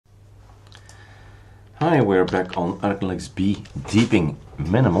Hi, we're back on ArcoLinux B deepin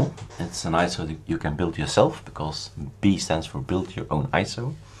minimal. It's an ISO that you can build yourself because B stands for build your own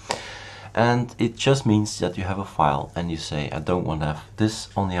ISO. And it just means that you have a file and you say, I don't want to have this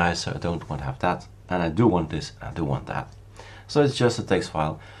on the ISO, I don't want to have that, and I do want this, I do want that. So it's just a text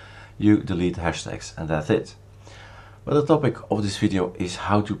file. You delete the hashtags and that's it. But the topic of this video is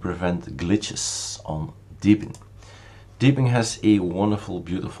how to prevent glitches on deepin. Deepin has a wonderful,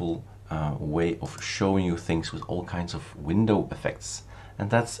 beautiful way of showing you things with all kinds of window effects, and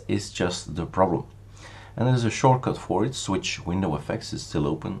that is just the problem. And there's a shortcut for it. Switch window effects is still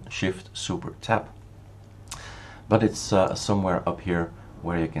open, Shift Super Tab, but it's somewhere up here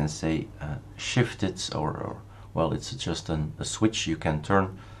where you can say shift it, or well, it's just a switch you can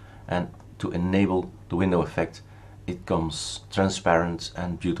turn, and to enable the window effect it comes transparent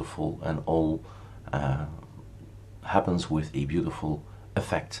and beautiful, and all happens with a beautiful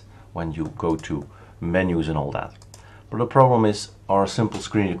effect when you go to menus and all that. But the problem is our simple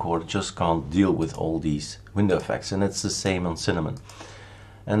screen recorder just can't deal with all these window effects, and it's the same on Cinnamon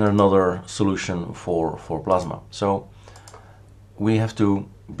and another solution for Plasma. So we have to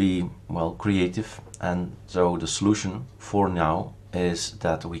be, well, creative, and so the solution for now is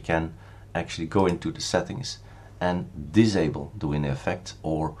that we can actually go into the settings and disable the window effect,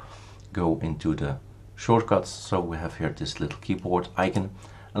 or go into the shortcuts. So we have here this little keyboard icon,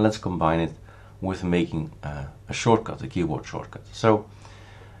 and let's combine it with making a shortcut, a keyboard shortcut. So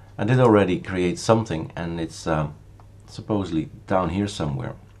I did already create something, and it's supposedly down here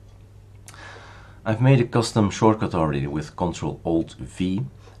somewhere. I've made a custom shortcut already with Ctrl-Alt-V,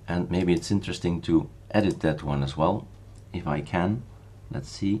 and maybe it's interesting to edit that one as well, if I can. Let's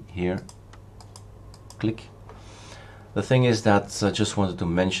see here, click. The thing is that I just wanted to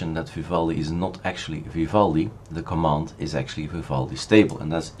mention that Vivaldi is not actually Vivaldi. The command is actually Vivaldi stable, and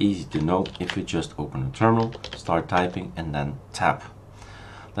that's easy to know if you just open a terminal, start typing, and then tab.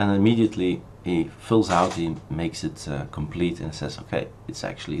 Then immediately he fills out, he makes it complete, and says, okay, it's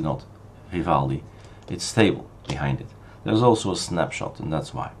actually not Vivaldi, it's stable behind it. There's also a snapshot, and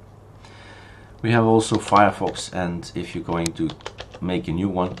that's why. We have also Firefox, and if you're going to make a new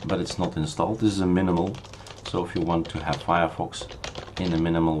one, but it's not installed, this is a minimal. So if you want to have Firefox in a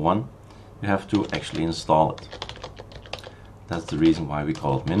minimal one, you have to actually install it. That's the reason why we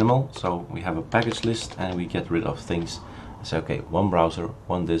call it minimal. So we have a package list and we get rid of things. Say, okay, one browser,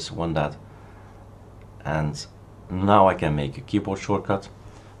 one this, one that. And now I can make a keyboard shortcut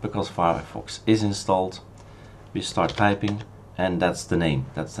because Firefox is installed. We start typing, and that's the name.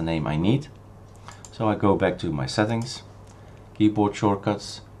 That's the name I need. So I go back to my settings, keyboard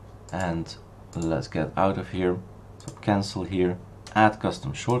shortcuts, and let's get out of here. So cancel here, add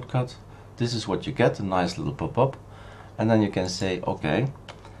custom shortcut. This is what you get, a nice little pop-up, and then you can say, okay,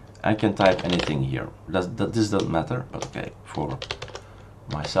 I can type anything here. This doesn't matter, but okay, for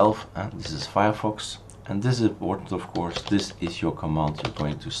myself, this is Firefox, and this is important, of course. This is your command you're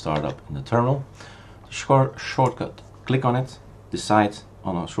going to start up in the terminal. The shortcut, click on it, decide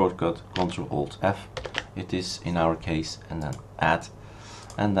on a shortcut, Ctrl-Alt-F it is in our case, and then add.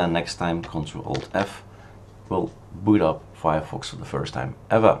 And then next time Ctrl-Alt-F will boot up Firefox for the first time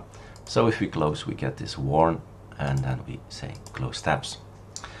ever. So if we close, we get this warn, and then we say close tabs.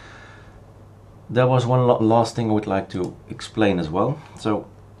 There was one last thing I would like to explain as well. So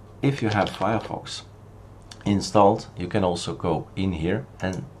if you have Firefox installed, you can also go in here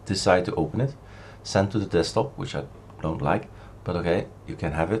and decide to open it, send to the desktop, which I don't like, but okay, you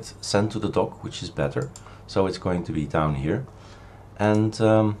can have it, send to the dock, which is better. So it's going to be down here. And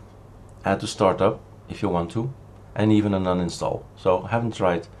add to startup if you want to, and even an uninstall. So I haven't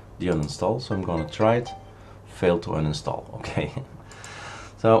tried the uninstall, so I'm going to try it. Fail to uninstall. Okay.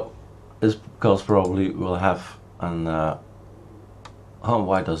 So it's because probably we'll have an oh,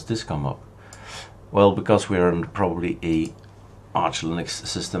 why does this come up? Well, because we're in probably a ArcoLinux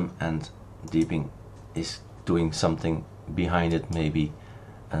system, and deepin is doing something behind it, maybe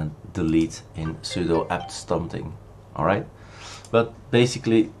delete in sudo apt something. All right. But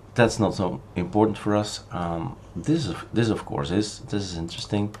basically, that's not so important for us. This of course is. This is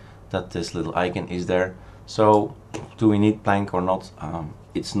interesting that this little icon is there. So, do we need Plank or not?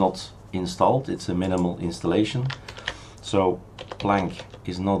 It's not installed. It's a minimal installation. So, Plank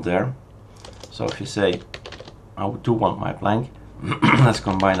is not there. So if you say, I do want my Plank, let's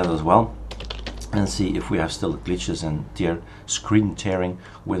combine that as well and see if we have still glitches and screen tearing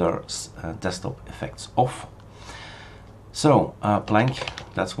with our desktop effects off. So, Plank,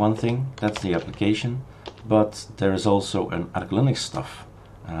 that's one thing, that's the application, but there is also an ArcoLinux stuff,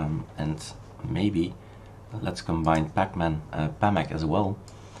 and maybe let's combine PAMAC as well.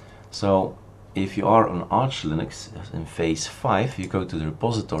 So if you are on ArcoLinux in phase 5, you go to the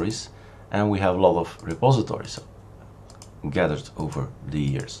repositories, and we have a lot of repositories gathered over the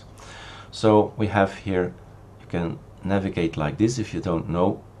years. So we have here, you can navigate like this. If you don't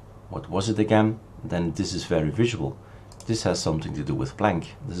know what was it again, then this is very visual. This has something to do with Planck.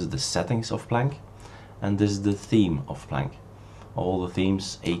 This is the settings of Planck, and this is the theme of Planck. All the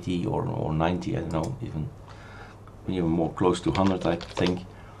themes, 80 or 90, I don't know, even more close to 100, I think,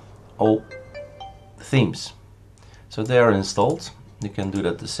 all themes. So they are installed. You can do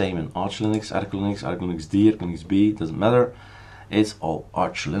that the same in ArcoLinux, ArcoLinux D, ArcoLinux B, doesn't matter. It's all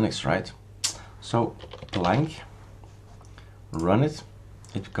ArcoLinux, right? So Planck, run it.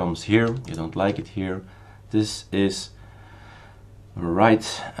 It comes here. You don't like it here. This is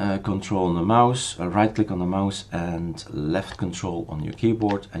right control on the mouse, right click on the mouse, and left control on your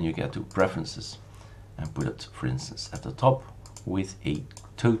keyboard, and you get to preferences and put it, for instance, at the top with a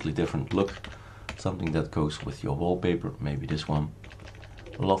totally different look, something that goes with your wallpaper, maybe this one.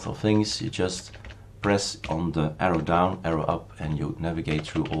 A lot of things. You just press on the arrow down, arrow up, and you navigate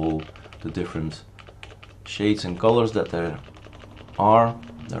through all the different shades and colors that there are.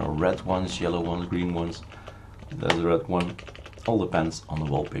 There are red ones, yellow ones, green ones. There's a red one. All depends on the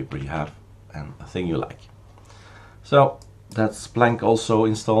wallpaper you have and the thing you like. So that's Planck also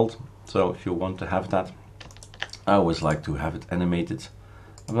installed. So if you want to have that, I always like to have it animated,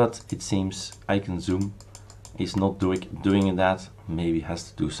 but it seems Icon Zoom is not doing that. Maybe it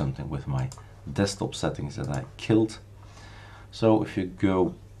has to do something with my desktop settings that I killed. So if you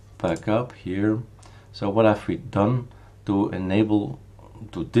go back up here, so what have we done to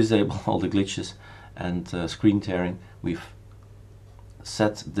disable all the glitches and screen tearing? We've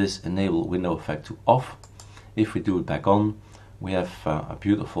set this enable window effect to off. If we do it back on, we have a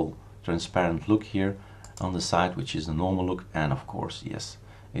beautiful transparent look here on the side, which is the normal look, and of course, yes,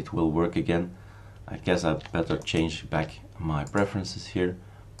 it will work again. I guess I better change back my preferences here,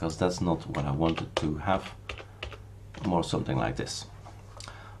 because that's not what I wanted to have. More something like this.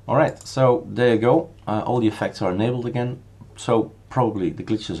 Alright, so there you go. All the effects are enabled again, so probably the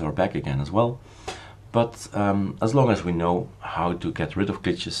glitches are back again as well. But as long as we know how to get rid of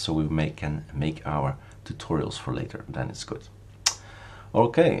glitches, so we can make our tutorials for later, then it's good.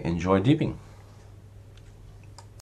 Okay, enjoy deeping.